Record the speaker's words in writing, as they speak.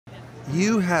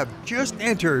You have just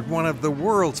entered one of the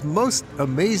world's most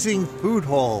amazing food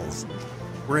halls.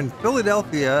 We're in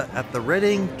Philadelphia at the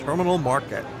Reading Terminal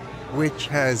Market, which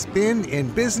has been in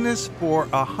business for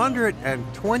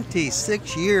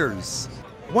 126 years.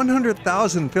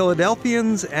 100,000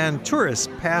 Philadelphians and tourists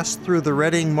pass through the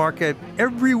Reading Market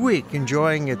every week,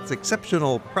 enjoying its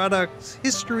exceptional products,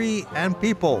 history, and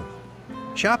people.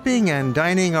 Shopping and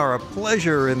dining are a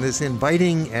pleasure in this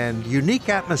inviting and unique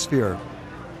atmosphere.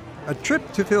 A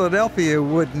trip to Philadelphia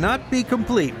would not be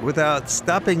complete without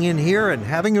stopping in here and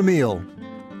having a meal.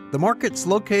 The market's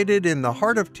located in the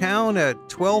heart of town at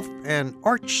 12th and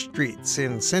Arch Streets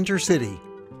in Center City.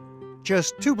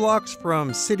 Just 2 blocks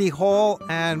from City Hall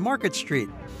and Market Street.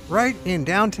 Right in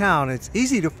downtown, it's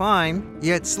easy to find,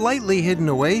 yet slightly hidden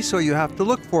away, so you have to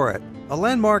look for it. A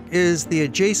landmark is the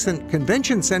adjacent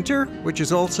convention center, which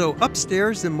is also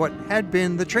upstairs in what had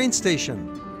been the train station.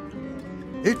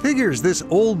 It figures this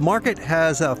old market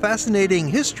has a fascinating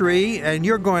history, and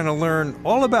you're going to learn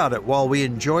all about it while we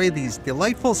enjoy these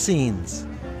delightful scenes.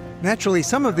 Naturally,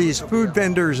 some of these food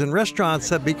vendors and restaurants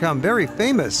have become very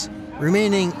famous,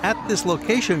 remaining at this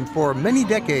location for many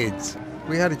decades.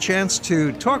 We had a chance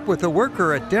to talk with a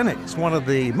worker at Dennis, one of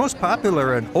the most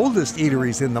popular and oldest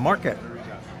eateries in the market.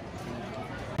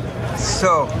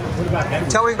 So,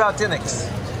 tell me about Dennis.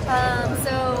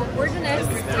 So we're Dennis.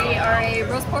 We are a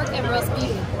roast pork and roast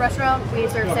beef restaurant. We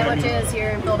serve sandwiches here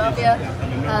in Philadelphia.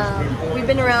 We've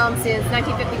been around since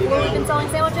 1954. We've been selling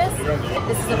sandwiches.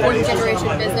 This is a 4th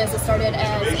generation business. It started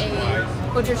as a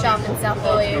butcher shop in South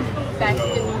Philly back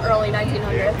in early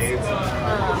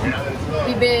 1900s.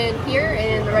 We've been here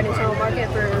in the Reading Terminal Market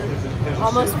for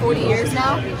almost 40 years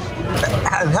now.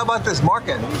 And how about this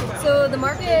market? So the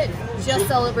market just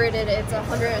celebrated its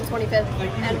 125th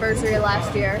anniversary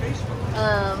last year.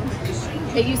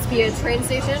 It used to be a train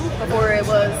station before it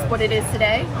was what it is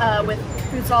today, with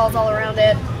food stalls all around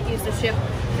it. It used to ship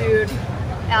food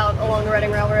out along the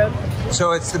Reading Railroad.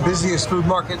 So it's the busiest food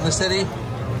market in the city?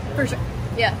 For sure,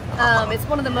 yeah. It's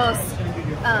one of the most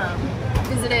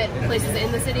visited places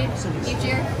in the city each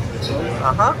year.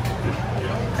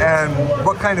 And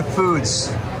what kind of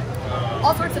foods?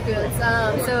 All sorts of foods.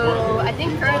 So I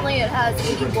think currently it has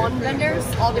 81 vendors,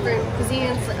 all different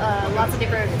cuisines, lots of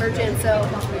different merchants. So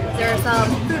there are some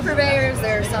food purveyors,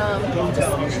 there are some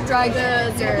just dry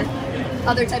goods or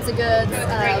other types of goods,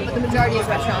 but the majority is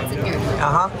restaurants in here.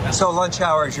 So lunch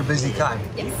hour is your busy time?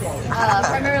 Yes.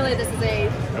 Primarily this is a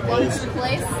lunch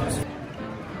place.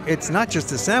 It's not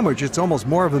just a sandwich, it's almost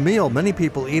more of a meal. Many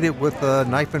people eat it with a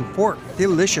knife and fork.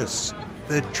 Delicious.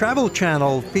 The Travel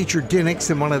Channel featured Dennis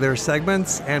in one of their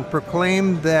segments and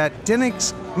proclaimed that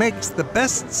Dennis makes the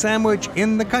best sandwich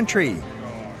in the country.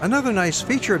 Another nice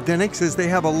feature of Dennis is they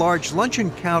have a large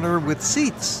luncheon counter with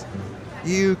seats.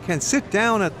 You can sit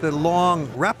down at the long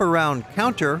wraparound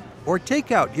counter or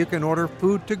takeout. You can order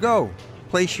food to go.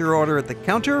 Place your order at the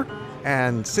counter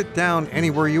and sit down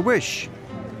anywhere you wish.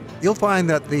 You'll find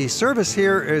that the service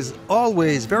here is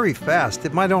always very fast.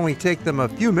 It might only take them a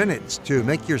few minutes to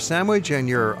make your sandwich and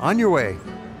you're on your way.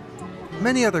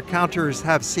 Many other counters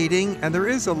have seating, and there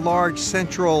is a large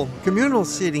central communal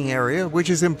seating area,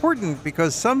 which is important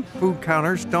because some food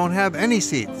counters don't have any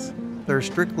seats. They're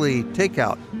strictly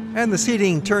takeout. And the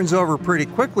seating turns over pretty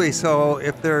quickly, so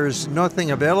if there's nothing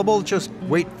available, just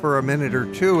wait for a minute or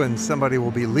two and somebody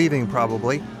will be leaving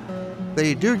probably.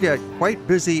 They do get quite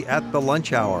busy at the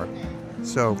lunch hour.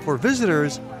 So for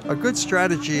visitors, a good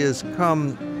strategy is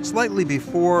come slightly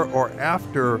before or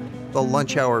after the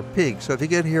lunch hour peak. So if you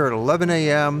get here at 11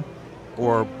 a.m.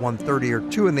 or 1:30 or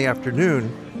 2 in the afternoon,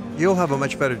 you'll have a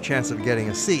much better chance of getting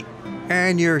a seat.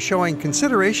 And you're showing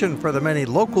consideration for the many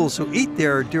locals who eat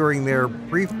there during their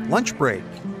brief lunch break.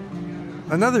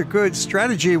 Another good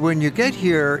strategy when you get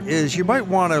here is you might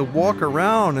want to walk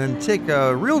around and take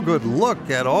a real good look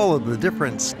at all of the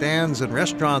different stands and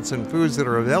restaurants and foods that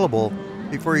are available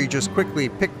before you just quickly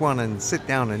pick one and sit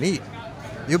down and eat.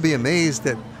 You'll be amazed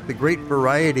at the great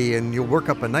variety, and you'll work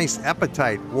up a nice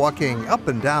appetite walking up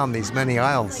and down these many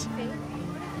aisles.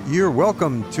 You're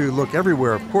welcome to look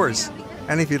everywhere, of course.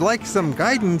 And if you'd like some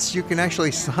guidance, you can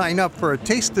actually sign up for a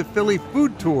Taste of Philly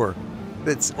food tour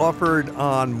that's offered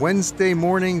on Wednesday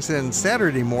mornings and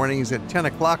Saturday mornings at 10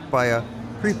 o'clock by a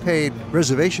prepaid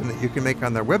reservation that you can make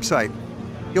on their website.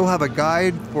 You'll have a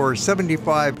guide for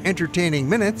 75 entertaining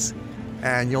minutes,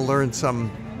 and you'll learn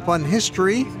some fun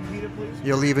history.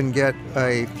 You'll even get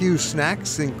a few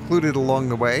snacks included along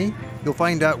the way. You'll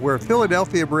find out where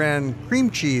Philadelphia brand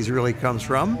cream cheese really comes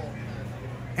from,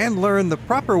 and learn the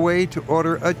proper way to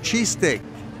order a cheesesteak.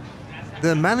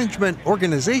 The management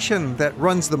organization that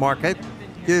runs the market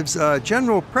gives a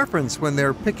general preference when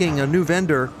they're picking a new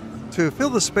vendor to fill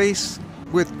the space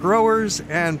with growers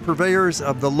and purveyors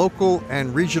of the local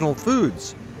and regional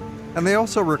foods. And they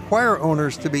also require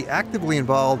owners to be actively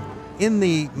involved in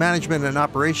the management and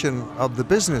operation of the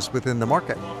business within the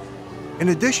market. In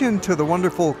addition to the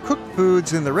wonderful cooked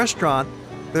foods in the restaurant,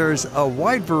 there's a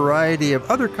wide variety of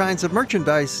other kinds of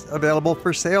merchandise available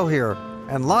for sale here,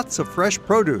 and lots of fresh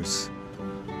produce.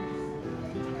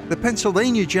 The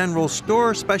Pennsylvania General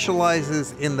Store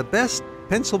specializes in the best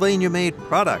Pennsylvania-made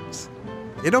products.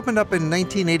 It opened up in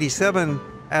 1987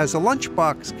 as a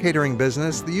lunchbox catering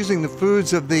business, using the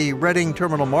foods of the Reading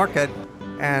Terminal Market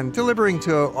and delivering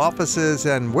to offices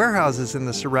and warehouses in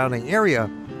the surrounding area,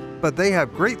 but they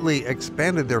have greatly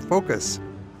expanded their focus.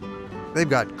 They've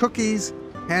got cookies,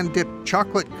 hand-dipped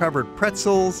chocolate-covered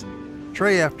pretzels,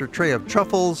 tray after tray of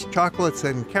truffles, chocolates,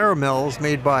 and caramels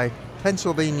made by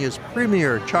Pennsylvania's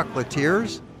premier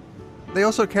chocolatiers. They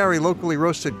also carry locally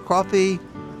roasted coffee,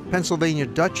 Pennsylvania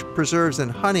Dutch preserves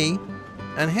and honey,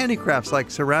 and handicrafts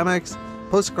like ceramics,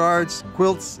 postcards,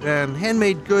 quilts, and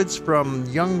handmade goods from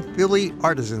young Philly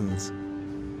artisans.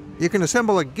 You can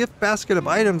assemble a gift basket of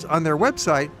items on their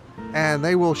website, and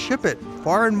they will ship it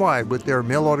far and wide with their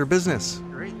mail order business.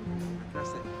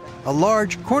 A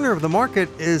large corner of the market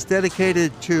is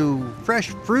dedicated to fresh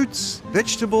fruits,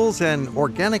 vegetables, and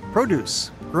organic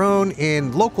produce grown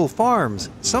in local farms,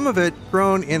 some of it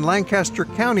grown in Lancaster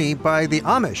County by the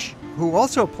Amish, who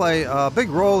also play a big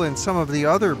role in some of the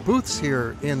other booths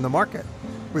here in the market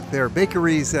with their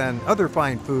bakeries and other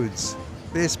fine foods.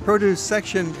 This produce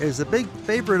section is a big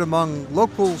favorite among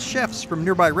local chefs from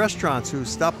nearby restaurants who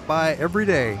stop by every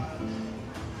day.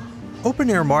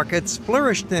 Open-air markets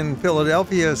flourished in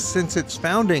Philadelphia since its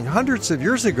founding hundreds of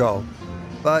years ago,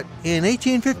 but in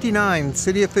 1859,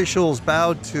 city officials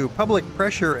bowed to public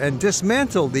pressure and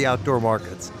dismantled the outdoor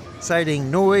markets, citing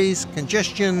noise,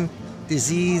 congestion,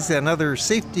 disease, and other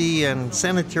safety and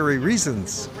sanitary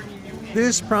reasons.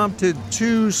 This prompted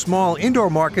two small indoor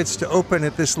markets to open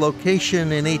at this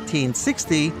location in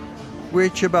 1860,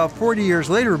 which about 40 years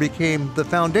later became the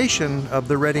foundation of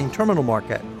the Reading Terminal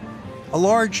Market. A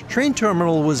large train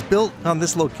terminal was built on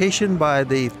this location by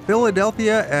the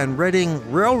Philadelphia and Reading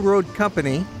Railroad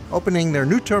Company, opening their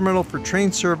new terminal for train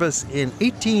service in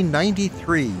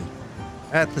 1893.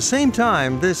 At the same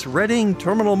time, this Reading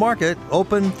Terminal Market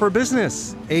opened for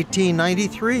business,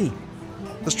 1893.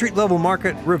 The street-level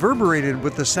market reverberated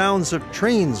with the sounds of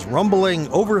trains rumbling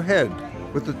overhead,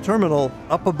 with the terminal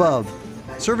up above,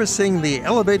 servicing the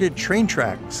elevated train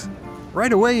tracks.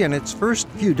 Right away in its first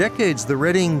few decades, the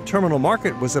Reading Terminal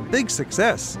Market was a big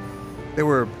success. There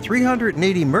were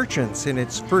 380 merchants in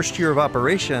its first year of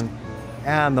operation,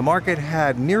 and the market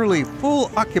had nearly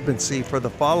full occupancy for the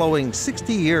following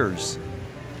 60 years.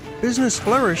 Business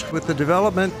flourished with the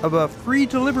development of a free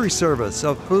delivery service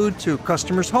of food to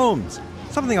customers' homes,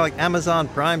 something like Amazon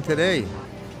Prime today.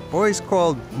 Boys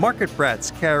called market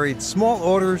brats carried small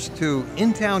orders to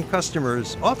in-town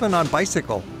customers, often on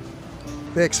bicycle.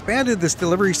 They expanded this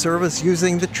delivery service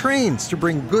using the trains to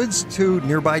bring goods to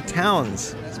nearby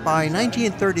towns. By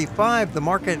 1935, the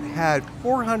market had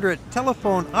 400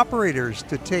 telephone operators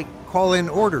to take call-in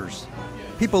orders.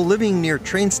 People living near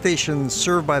train stations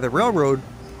served by the railroad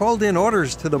called in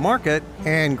orders to the market,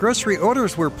 and grocery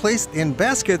orders were placed in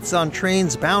baskets on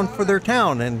trains bound for their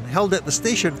town and held at the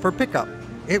station for pickup.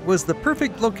 It was the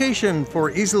perfect location for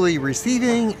easily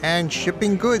receiving and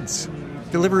shipping goods.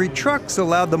 Delivery trucks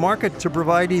allowed the market to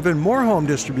provide even more home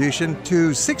distribution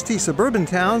to 60 suburban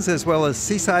towns as well as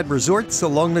seaside resorts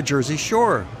along the Jersey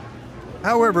Shore.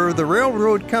 However, the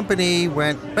railroad company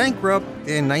went bankrupt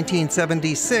in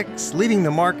 1976, leaving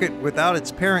the market without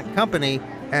its parent company,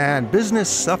 and business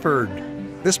suffered.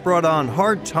 This brought on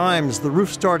hard times. The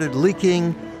roof started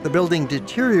leaking, the building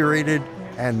deteriorated,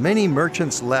 and many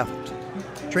merchants left.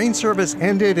 Train service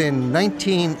ended in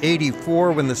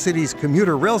 1984 when the city's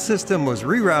commuter rail system was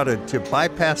rerouted to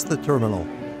bypass the terminal.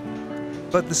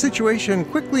 But the situation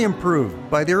quickly improved.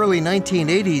 By the early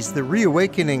 1980s, the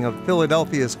reawakening of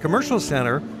Philadelphia's commercial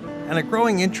center and a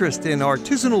growing interest in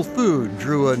artisanal food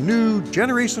drew a new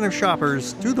generation of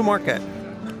shoppers to the market.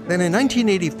 Then in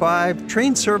 1985,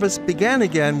 train service began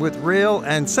again with rail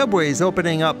and subways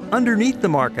opening up underneath the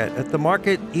market at the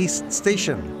Market East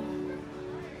Station.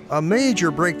 A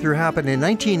major breakthrough happened in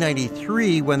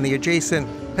 1993 when the adjacent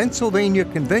Pennsylvania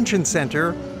Convention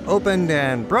Center opened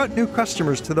and brought new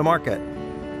customers to the market.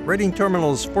 Reading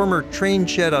Terminal's former train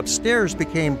shed upstairs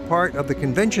became part of the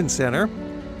convention center,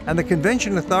 and the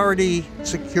Convention Authority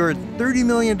secured $30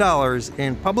 million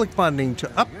in public funding to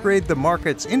upgrade the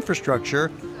market's infrastructure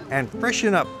and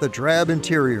freshen up the drab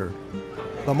interior.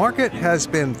 The market has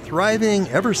been thriving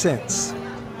ever since.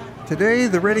 Today,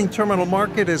 the Reading Terminal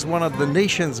Market is one of the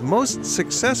nation's most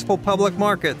successful public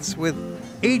markets, with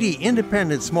 80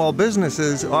 independent small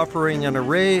businesses offering an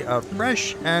array of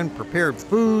fresh and prepared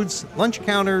foods, lunch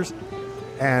counters,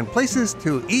 and places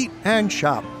to eat and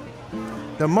shop.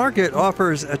 The market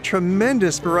offers a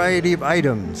tremendous variety of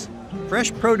items: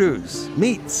 fresh produce,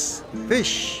 meats,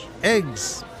 fish,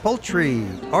 eggs, poultry,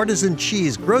 artisan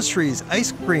cheese, groceries,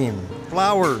 ice cream,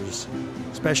 flowers,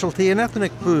 specialty and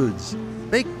ethnic foods,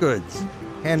 baked goods,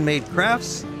 handmade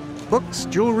crafts, books,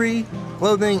 jewelry,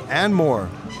 clothing, and more.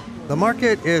 The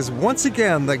market is once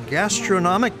again the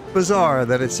gastronomic bazaar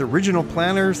that its original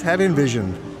planners had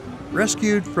envisioned,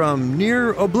 rescued from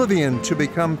near oblivion to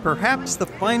become perhaps the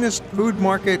finest food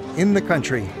market in the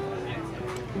country.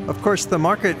 Of course, the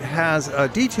market has a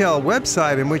detailed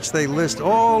website in which they list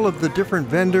all of the different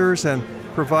vendors and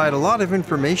provide a lot of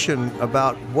information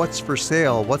about what's for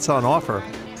sale, what's on offer.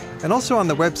 And also on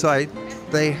the website,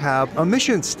 they have a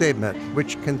mission statement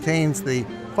which contains the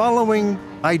following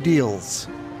ideals: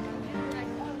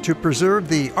 to preserve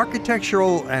the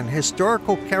architectural and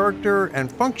historical character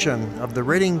and function of the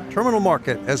Reading Terminal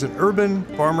Market as an urban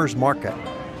farmers market,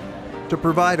 to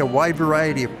provide a wide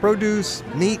variety of produce,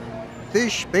 meat,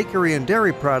 fish, bakery and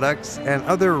dairy products, and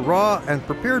other raw and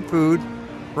prepared food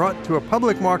brought to a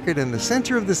public market in the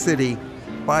center of the city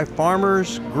by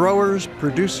farmers, growers,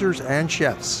 producers, and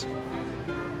chefs,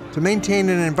 to maintain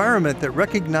an environment that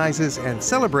recognizes and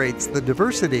celebrates the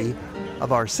diversity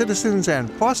of our citizens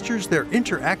and fosters their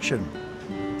interaction,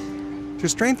 to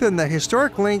strengthen the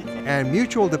historic link and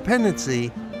mutual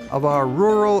dependency of our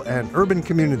rural and urban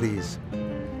communities.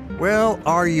 Well,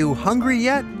 are you hungry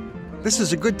yet? This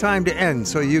is a good time to end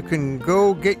so you can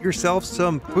go get yourself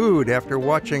some food after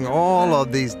watching all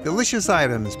of these delicious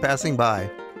items passing by.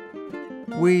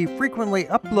 We frequently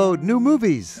upload new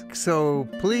movies, so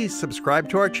please subscribe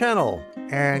to our channel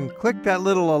and click that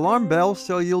little alarm bell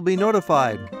so you'll be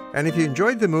notified. And if you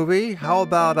enjoyed the movie, how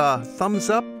about a thumbs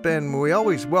up? And we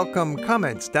always welcome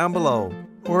comments down below.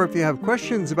 Or if you have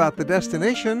questions about the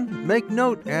destination, make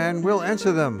note and we'll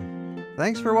answer them.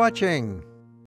 Thanks for watching.